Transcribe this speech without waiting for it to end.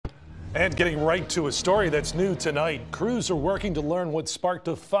And getting right to a story that's new tonight. Crews are working to learn what sparked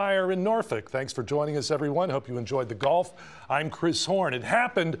a fire in Norfolk. Thanks for joining us, everyone. Hope you enjoyed the golf. I'm Chris Horn. It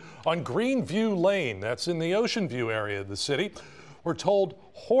happened on Greenview Lane. That's in the Ocean View area of the city. We're told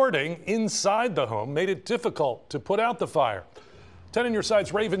hoarding inside the home made it difficult to put out the fire. 10 on your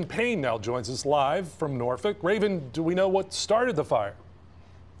side's Raven Payne now joins us live from Norfolk. Raven, do we know what started the fire?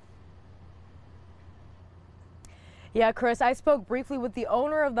 Yeah, Chris, I spoke briefly with the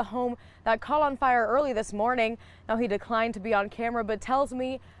owner of the home that caught on fire early this morning. Now, he declined to be on camera, but tells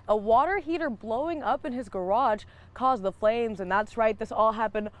me a water heater blowing up in his garage caused the flames. And that's right, this all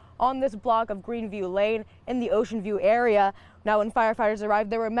happened on this block of Greenview Lane in the Ocean View area. Now, when firefighters arrived,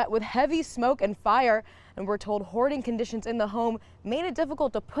 they were met with heavy smoke and fire, and we're told hoarding conditions in the home made it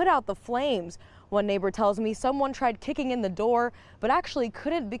difficult to put out the flames. One neighbor tells me someone tried kicking in the door, but actually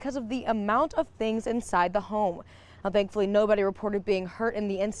couldn't because of the amount of things inside the home. Now, thankfully, nobody reported being hurt in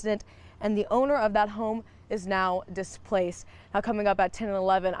the incident, and the owner of that home is now displaced. Now, coming up at 10 and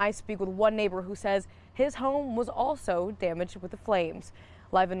 11, I speak with one neighbor who says his home was also damaged with the flames.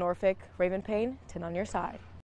 Live in Norfolk, Raven Payne, 10 on your side.